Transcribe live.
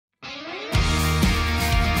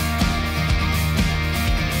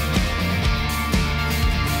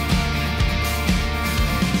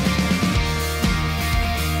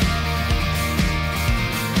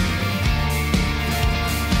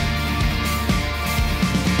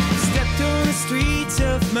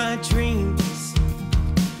my dreams.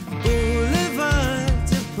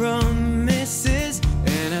 Boulevards of promises,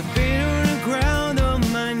 and I've been on the ground on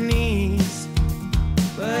my knees.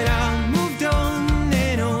 But I moved on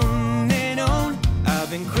and on and on. I've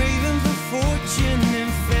been craving for fortune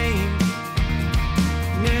and fame.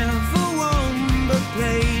 Never won but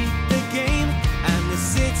played the game, and the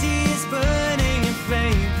city is burning in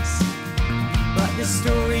flames. But the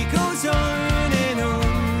story goes on and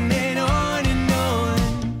on and on and on.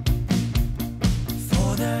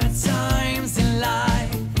 For the times in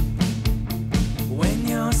life when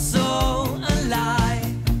you're so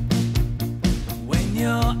alive, when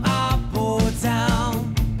you're up or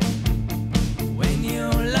down, when you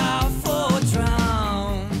laugh or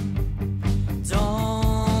drown.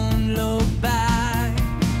 Don't look back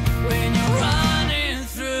when you're running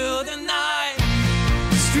through the night.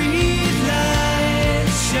 Street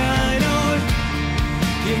lights shine on,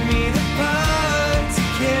 give me the power to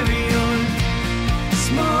carry on.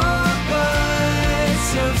 Small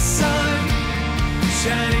bites of sun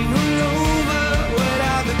shining all over what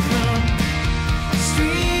I've become.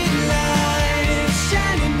 Street lights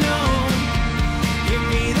shining on, give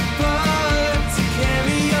me the power to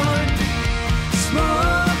carry on.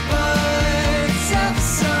 Small bites of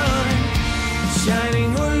sun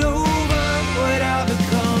shining all over what I've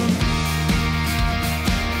become.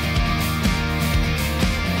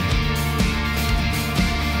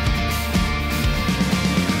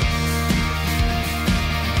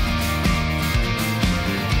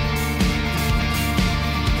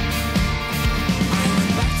 I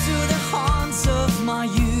went back to the haunts of my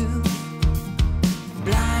youth,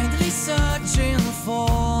 blindly searching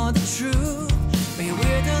for the truth,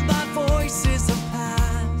 bewildered by voices of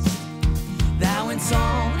past that went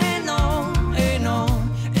on and on and on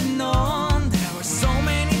and on. There were so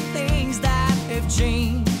many things that have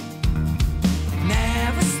changed,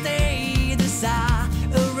 never stayed as I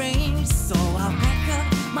arranged. So I'll pack up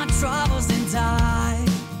my troubles and die,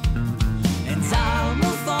 and I'll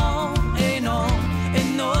move on and on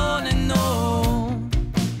and on and on.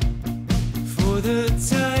 For the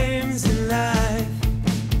times in life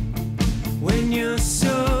when you're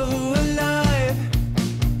so alive,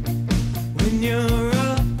 when you're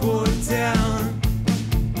up or down,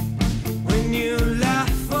 when you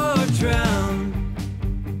laugh or drown.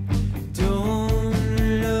 Don't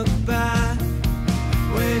look back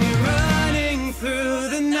when you're running through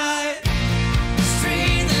the night.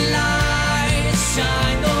 Street lights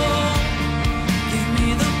shine on, give me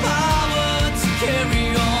the power to carry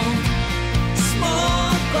on. Small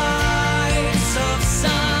bites of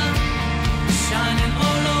sun shining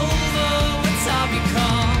all over what I've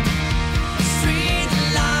become. Street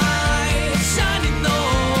lights shining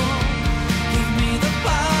on, give me the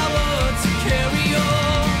power to carry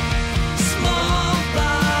on. Small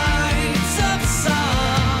bites of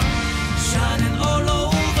sun shining all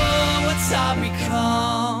over what I've become.